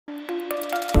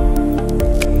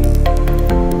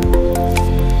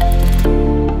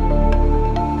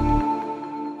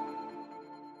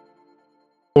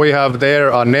We have there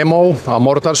a NEMO, a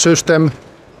mortar system,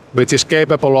 which is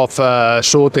capable of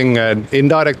shooting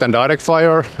indirect and direct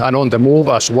fire and on the move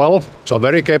as well. So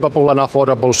very capable and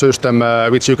affordable system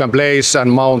which you can place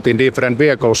and mount in different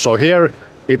vehicles. So here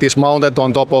it is mounted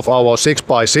on top of our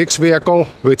 6x6 vehicle,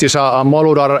 which is a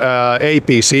modular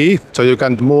APC. So you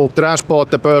can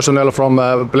transport the personnel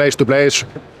from place to place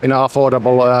in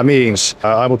affordable means.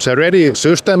 I would say ready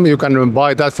system, you can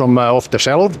buy that from off the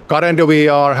shelf. Currently we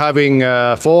are having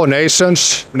 4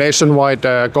 nationwide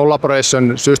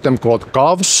collaboration system called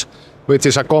CAVS, which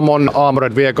is a common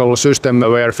armored vehicle system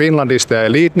where Finland is the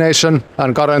lead nation,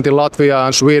 and currently Latvia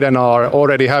and Sweden are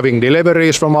already having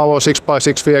deliveries from our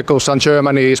 6x6 vehicles, and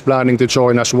Germany is planning to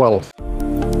join as well.